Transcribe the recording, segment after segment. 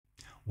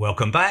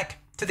Welcome back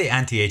to the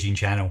Anti-Aging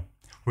channel,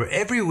 where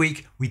every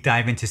week we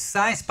dive into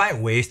science-backed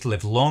ways to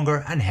live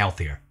longer and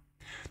healthier.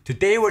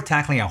 Today we're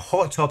tackling a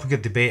hot topic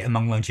of debate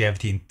among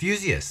longevity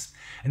enthusiasts,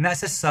 and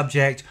that's the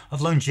subject of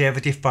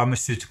longevity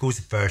pharmaceuticals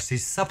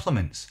versus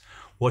supplements.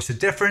 What's the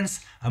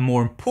difference, and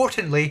more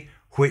importantly,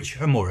 which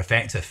are more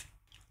effective?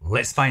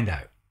 Let's find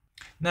out.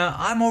 Now,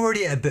 I'm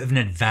already at a bit of an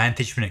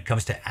advantage when it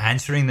comes to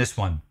answering this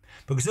one,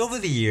 because over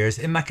the years,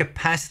 in my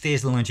capacity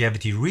as a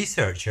longevity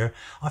researcher,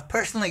 I've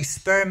personally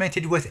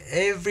experimented with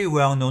every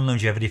well-known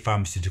longevity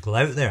pharmaceutical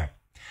out there,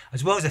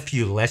 as well as a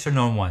few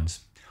lesser-known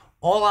ones.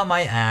 All, I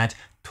might add,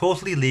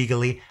 totally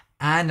legally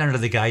and under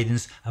the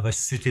guidance of a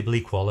suitably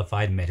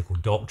qualified medical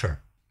doctor.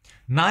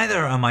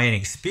 Neither am I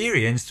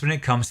inexperienced when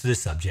it comes to the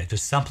subject of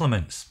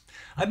supplements.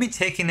 I've been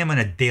taking them on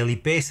a daily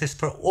basis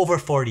for over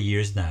 40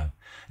 years now,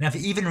 and I've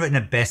even written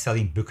a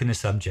best-selling book on the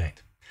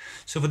subject.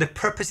 So for the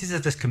purposes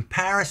of this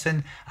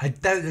comparison, I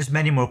doubt there's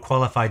many more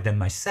qualified than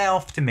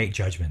myself to make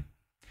judgment.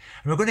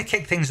 And we're going to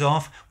kick things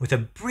off with a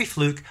brief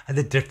look at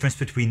the difference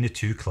between the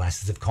two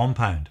classes of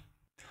compound.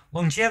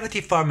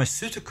 Longevity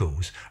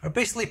pharmaceuticals are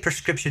basically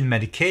prescription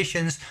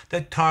medications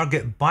that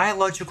target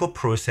biological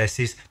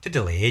processes to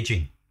delay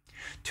aging.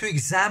 Two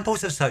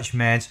examples of such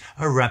meds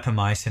are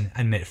rapamycin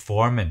and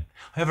metformin.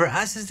 However,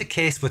 as is the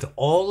case with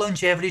all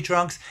longevity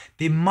drugs,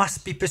 they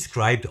must be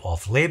prescribed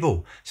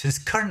off-label, since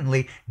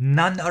currently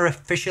none are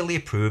officially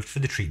approved for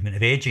the treatment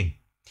of aging,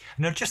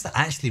 and are just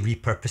actually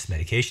repurposed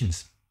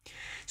medications.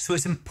 So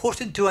it's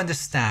important to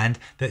understand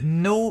that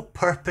no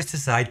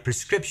purpose-designed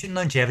prescription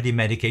longevity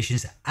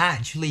medications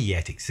actually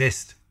yet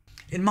exist.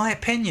 In my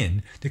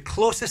opinion, the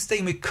closest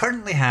thing we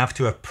currently have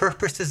to a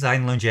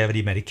purpose-designed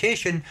longevity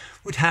medication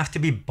would have to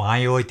be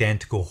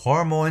bioidentical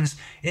hormones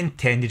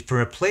intended for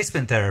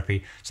replacement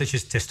therapy, such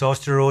as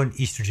testosterone,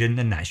 estrogen,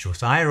 and natural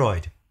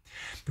thyroid.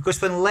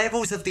 Because when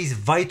levels of these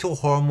vital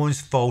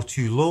hormones fall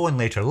too low in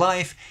later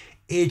life,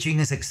 aging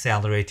is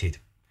accelerated.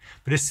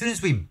 But as soon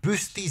as we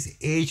boost these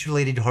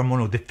age-related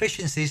hormonal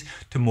deficiencies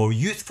to more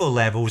youthful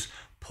levels,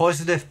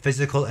 positive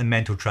physical and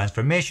mental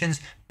transformations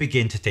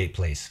begin to take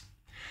place.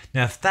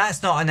 Now, if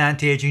that's not an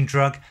anti-aging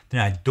drug, then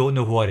I don't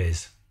know what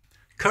is.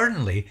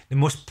 Currently, the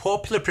most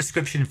popular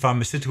prescription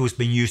pharmaceuticals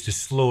being used to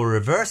slow or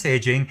reverse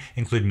aging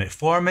include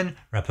metformin,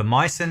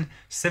 rapamycin,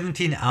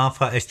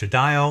 17-alpha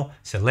estradiol,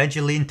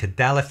 selegiline,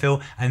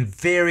 tadalafil, and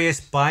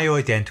various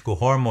bioidentical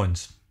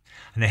hormones.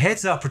 And a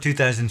heads up for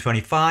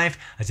 2025,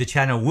 as the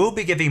channel will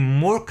be giving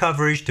more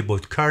coverage to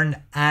both current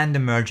and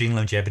emerging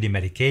longevity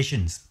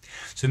medications.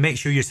 So make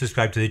sure you're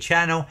subscribed to the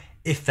channel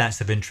if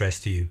that's of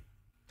interest to you.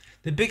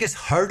 The biggest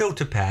hurdle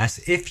to pass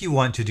if you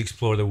want to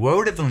explore the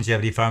world of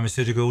longevity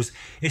pharmaceuticals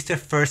is to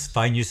first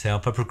find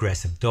yourself a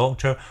progressive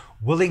doctor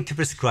willing to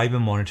prescribe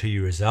and monitor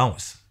your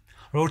results.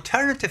 Or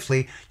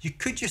alternatively, you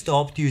could just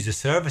opt to use the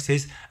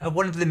services of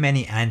one of the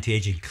many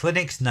anti-aging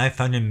clinics now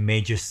found in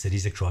major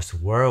cities across the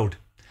world.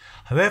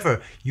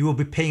 However, you will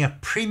be paying a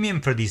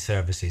premium for these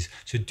services,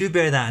 so do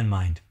bear that in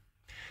mind.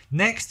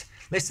 Next,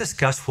 let's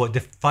discuss what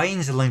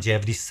defines a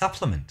longevity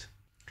supplement.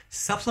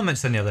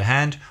 Supplements, on the other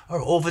hand,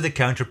 are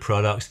over-the-counter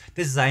products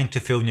designed to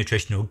fill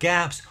nutritional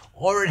gaps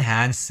or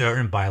enhance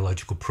certain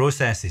biological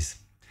processes.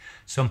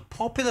 Some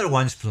popular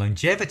ones for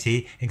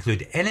longevity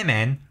include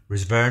NMN,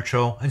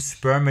 resveratrol, and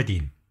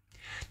Spermidine.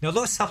 Now,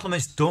 those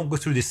supplements don't go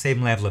through the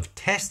same level of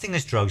testing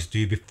as drugs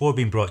do before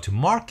being brought to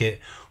market.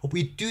 What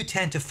we do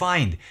tend to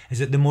find is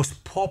that the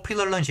most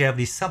popular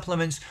longevity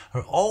supplements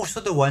are also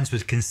the ones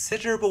with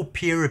considerable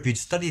peer-reviewed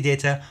study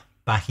data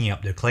backing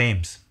up their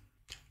claims.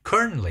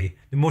 Currently,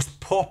 the most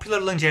popular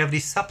longevity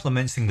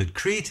supplements include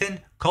creatine,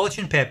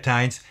 collagen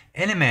peptides,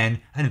 NMN,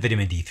 and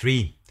vitamin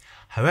D3.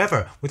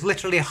 However, with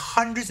literally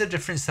hundreds of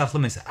different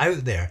supplements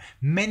out there,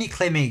 many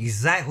claiming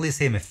exactly the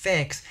same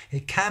effects,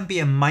 it can be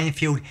a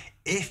minefield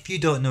if you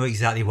don't know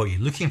exactly what you're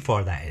looking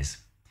for, that is.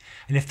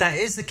 And if that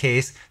is the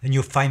case, then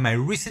you'll find my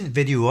recent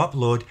video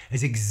upload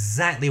is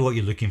exactly what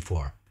you're looking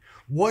for.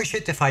 Watch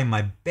it to find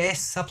my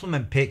best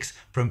supplement picks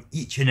from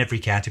each and every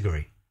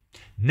category.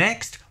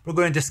 Next, we're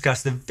going to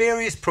discuss the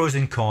various pros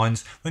and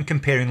cons when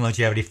comparing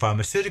longevity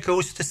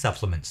pharmaceuticals to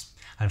supplements.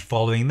 And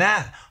following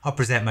that, I'll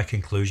present my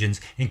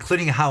conclusions,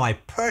 including how I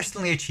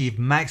personally achieve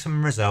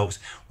maximum results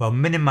while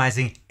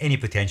minimizing any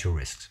potential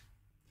risks.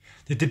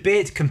 The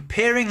debate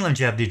comparing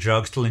longevity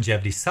drugs to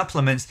longevity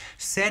supplements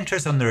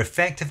centers on their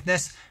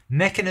effectiveness,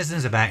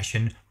 mechanisms of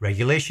action,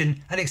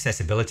 regulation, and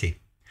accessibility.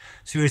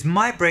 So here's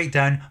my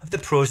breakdown of the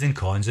pros and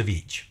cons of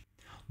each.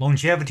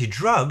 Longevity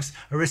drugs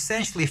are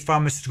essentially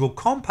pharmaceutical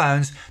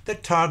compounds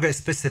that target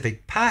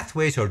specific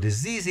pathways or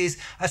diseases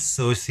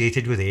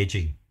associated with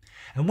aging.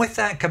 And with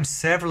that comes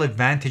several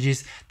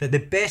advantages that the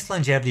best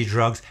longevity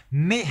drugs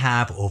may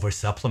have over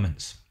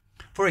supplements.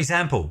 For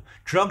example,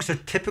 drugs are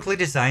typically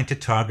designed to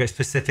target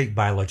specific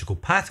biological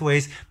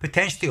pathways,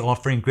 potentially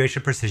offering greater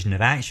precision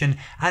of action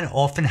and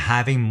often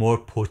having more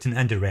potent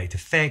and direct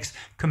effects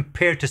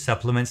compared to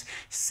supplements,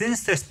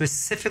 since they're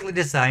specifically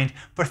designed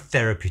for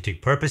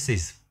therapeutic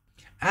purposes.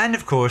 And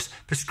of course,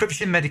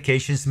 prescription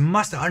medications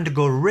must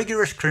undergo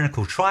rigorous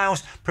clinical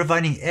trials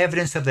providing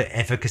evidence of their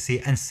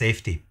efficacy and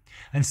safety.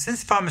 And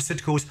since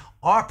pharmaceuticals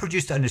are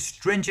produced under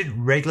stringent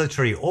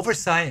regulatory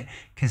oversight,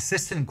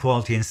 consistent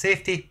quality and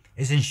safety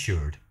is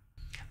ensured.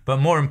 But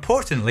more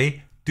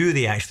importantly, do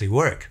they actually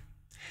work?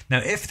 Now,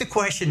 if the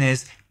question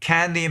is,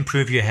 can they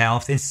improve your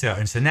health in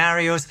certain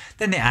scenarios,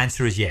 then the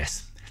answer is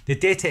yes. The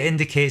data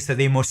indicates that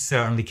they most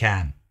certainly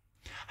can.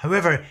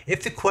 However,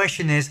 if the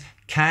question is,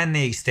 can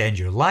they extend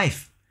your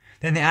life?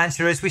 Then the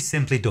answer is we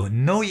simply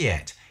don't know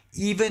yet,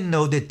 even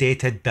though the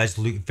data does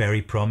look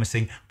very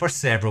promising for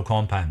several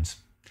compounds.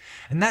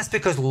 And that's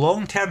because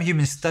long-term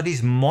human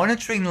studies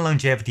monitoring the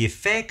longevity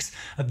effects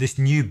of this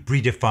new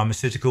breed of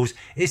pharmaceuticals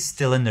is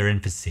still in their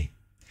infancy.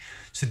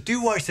 So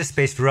do watch this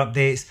space for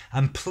updates,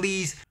 and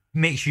please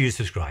make sure you're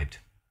subscribed.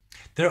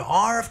 There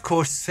are of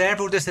course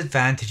several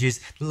disadvantages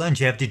that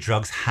longevity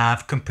drugs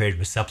have compared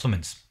with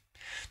supplements.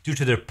 Due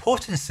to their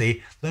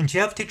potency,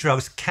 longevity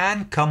drugs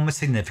can come with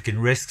significant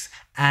risks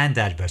and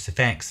adverse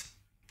effects.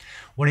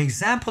 One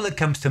example that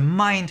comes to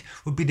mind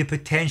would be the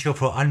potential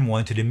for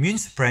unwanted immune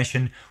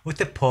suppression with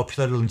the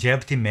popular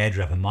longevity med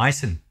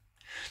Rapamycin.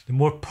 The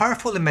more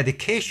powerful the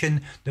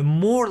medication, the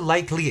more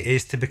likely it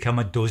is to become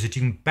a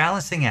dosaging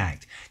balancing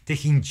act,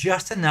 taking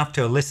just enough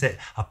to elicit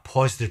a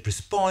positive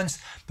response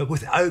but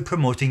without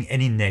promoting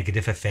any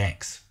negative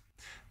effects.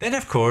 Then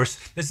of course,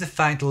 there's the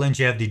fact that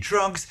longevity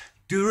drugs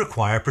do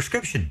require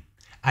prescription,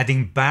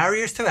 adding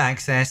barriers to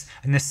access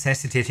and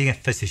necessitating a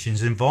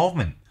physician's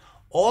involvement,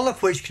 all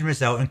of which can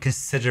result in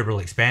considerable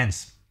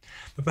expense.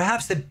 But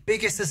perhaps the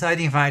biggest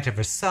deciding factor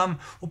for some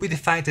will be the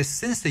fact that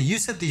since the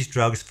use of these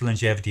drugs for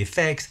longevity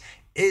effects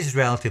is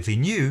relatively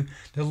new,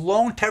 the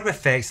long-term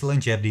effects of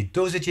longevity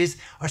dosages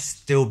are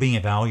still being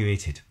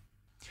evaluated.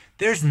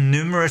 There's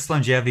numerous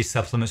longevity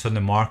supplements on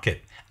the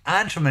market,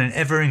 and from an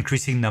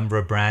ever-increasing number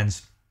of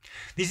brands.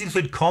 These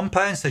include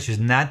compounds such as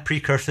NAD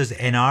precursors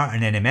NR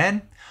and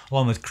NMN,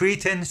 along with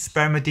creatine,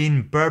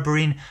 spermidine,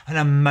 berberine, and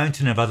a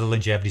mountain of other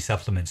longevity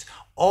supplements,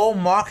 all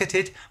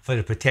marketed for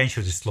the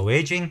potential to slow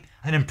aging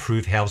and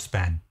improve health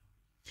span.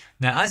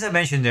 Now, as I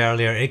mentioned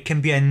earlier, it can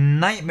be a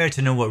nightmare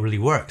to know what really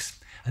works,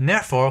 and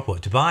therefore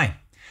what to buy.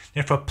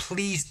 Therefore,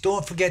 please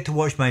don't forget to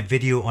watch my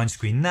video on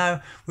screen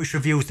now, which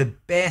reveals the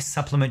best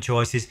supplement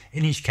choices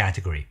in each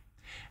category.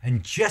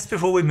 And just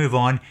before we move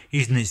on,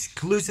 here's an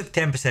exclusive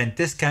 10%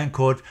 discount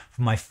code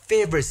for my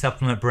favourite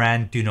supplement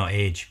brand, Do Not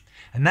Age.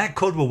 And that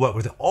code will work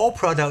with all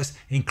products,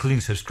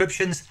 including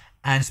subscriptions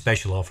and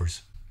special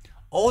offers.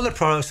 All the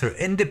products are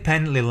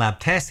independently lab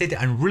tested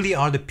and really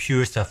are the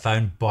purest I've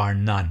found, bar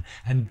none.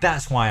 And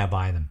that's why I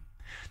buy them.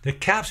 The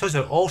capsules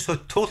are also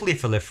totally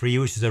filler free,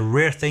 which is a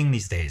rare thing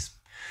these days.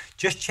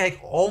 Just check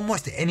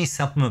almost any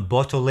supplement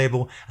bottle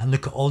label and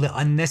look at all the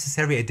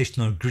unnecessary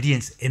additional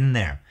ingredients in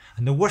there.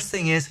 And the worst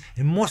thing is,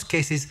 in most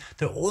cases,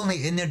 they're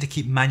only in there to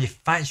keep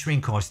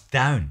manufacturing costs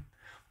down.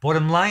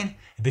 Bottom line,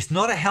 if it's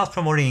not a health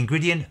promoting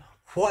ingredient,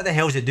 what the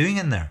hell is it doing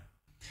in there?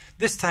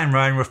 This time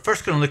round, we're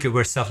first going to look at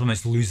where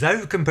supplements lose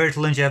out compared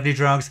to longevity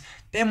drugs,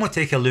 then we'll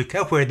take a look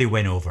at where they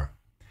win over.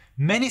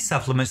 Many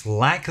supplements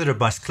lack the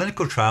robust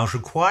clinical trials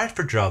required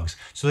for drugs,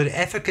 so that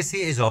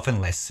efficacy is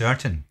often less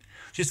certain,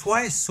 which is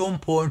why it's so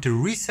important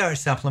to research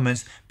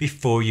supplements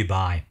before you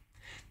buy.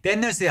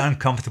 Then there's the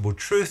uncomfortable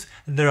truth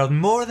that there are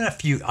more than a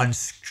few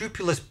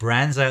unscrupulous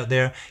brands out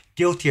there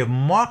guilty of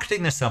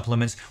marketing their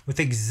supplements with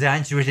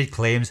exaggerated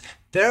claims,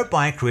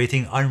 thereby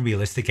creating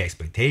unrealistic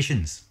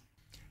expectations.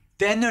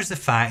 Then there's the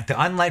fact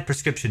that unlike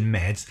prescription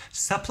meds,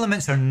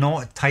 supplements are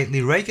not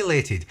tightly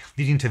regulated,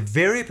 leading to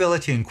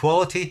variability in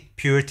quality,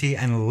 purity,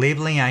 and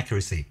labeling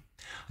accuracy.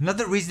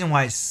 Another reason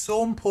why it's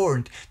so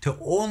important to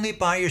only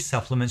buy your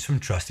supplements from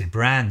trusted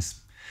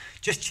brands.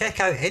 Just check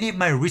out any of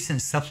my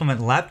recent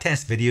supplement lab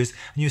test videos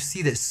and you'll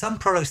see that some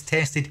products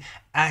tested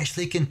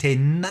actually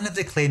contain none of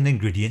the claimed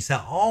ingredients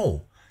at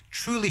all.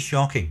 Truly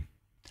shocking.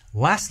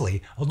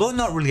 Lastly, although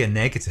not really a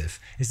negative,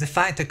 is the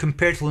fact that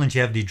compared to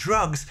longevity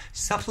drugs,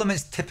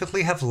 supplements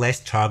typically have less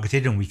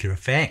targeted and weaker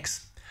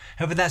effects.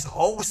 However, that's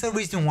also a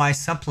reason why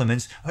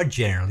supplements are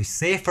generally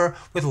safer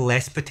with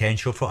less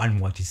potential for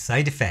unwanted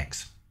side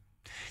effects.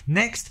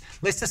 Next,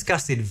 let's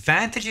discuss the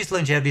advantages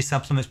longevity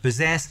supplements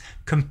possess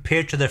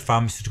compared to their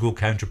pharmaceutical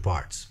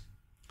counterparts.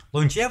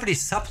 Longevity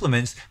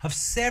supplements have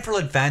several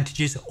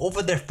advantages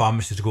over their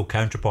pharmaceutical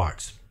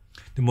counterparts.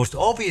 The most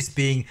obvious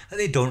being that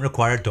they don't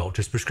require a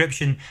doctor's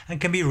prescription and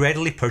can be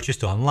readily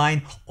purchased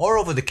online or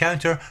over the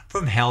counter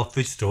from health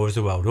food stores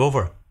the world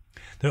over.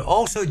 They're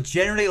also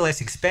generally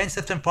less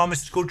expensive than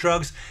pharmaceutical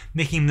drugs,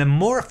 making them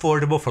more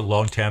affordable for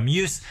long-term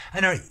use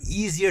and are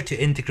easier to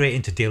integrate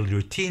into daily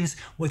routines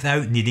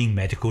without needing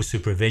medical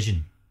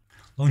supervision.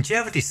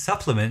 Longevity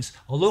supplements,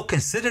 although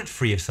considered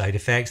free of side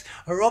effects,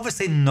 are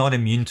obviously not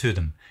immune to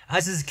them,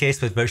 as is the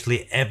case with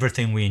virtually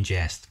everything we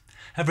ingest.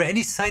 However,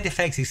 any side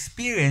effects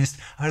experienced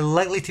are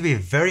likely to be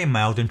very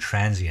mild and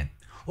transient.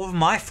 Over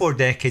my 4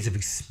 decades of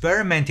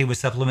experimenting with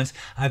supplements,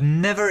 I've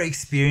never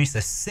experienced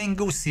a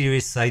single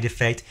serious side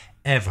effect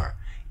ever,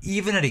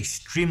 even at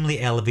extremely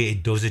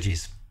elevated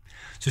dosages.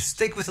 So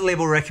stick with the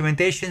label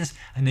recommendations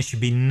and there should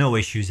be no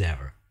issues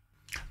ever.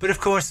 But of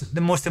course, the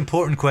most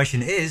important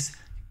question is,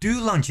 do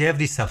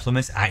longevity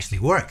supplements actually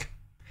work?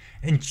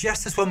 And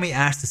just as when we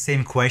asked the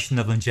same question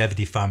of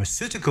longevity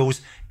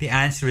pharmaceuticals, the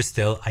answer is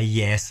still a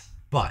yes,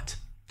 but.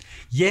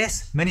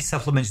 Yes, many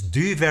supplements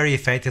do very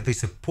effectively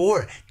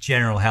support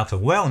general health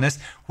and wellness,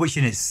 which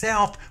in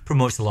itself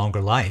promotes a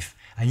longer life.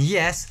 And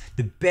yes,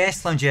 the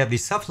best longevity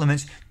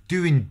supplements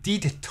do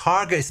indeed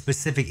target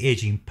specific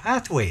aging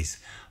pathways.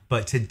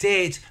 But to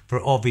date,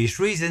 for obvious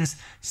reasons,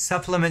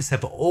 supplements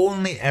have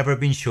only ever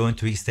been shown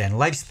to extend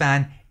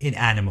lifespan in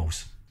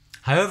animals.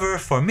 However,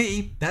 for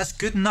me, that's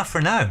good enough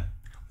for now.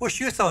 What's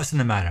your thoughts on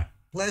the matter?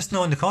 Let us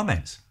know in the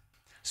comments.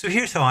 So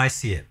here's how I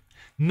see it.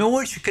 No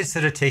one should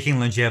consider taking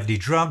longevity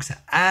drugs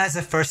as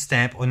a first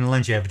step on the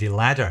longevity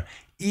ladder,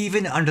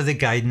 even under the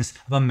guidance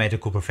of a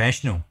medical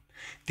professional.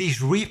 These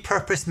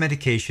repurposed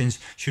medications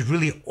should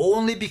really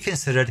only be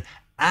considered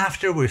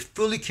after we're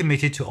fully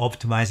committed to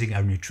optimizing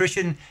our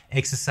nutrition,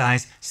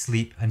 exercise,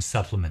 sleep, and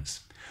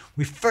supplements.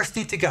 We first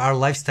need to get our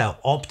lifestyle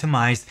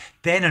optimized,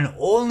 then and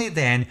only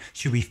then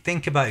should we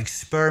think about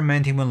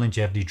experimenting with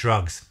longevity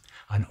drugs.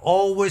 And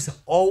always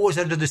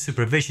under the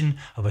supervision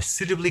of a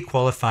suitably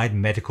qualified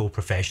medical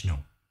professional.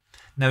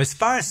 Now, as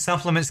far as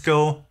supplements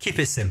go, keep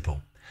it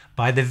simple.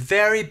 Buy the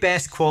very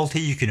best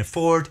quality you can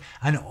afford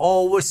and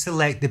always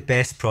select the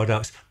best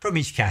products from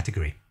each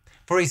category.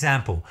 For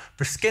example,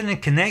 for skin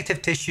and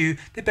connective tissue,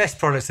 the best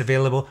products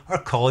available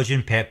are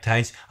collagen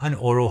peptides and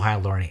oral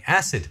hyaluronic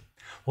acid,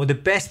 while the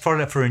best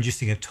product for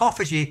inducing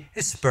autophagy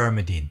is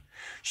Spermidine.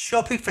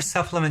 Shopping for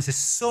supplements is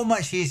so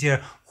much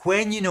easier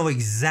when you know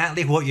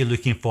exactly what you're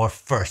looking for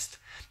first,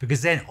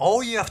 because then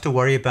all you have to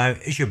worry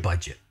about is your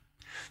budget.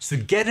 So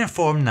get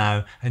informed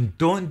now and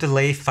don't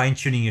delay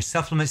fine-tuning your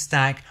supplement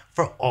stack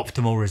for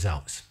optimal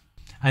results.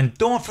 And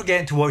don't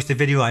forget to watch the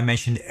video I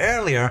mentioned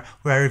earlier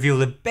where I reveal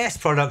the best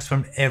products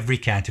from every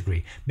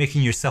category,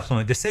 making your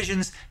supplement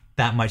decisions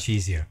that much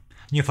easier.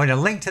 And you'll find a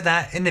link to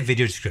that in the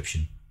video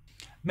description.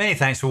 Many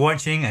thanks for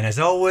watching, and as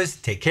always,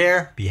 take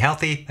care, be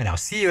healthy, and I'll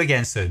see you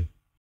again soon.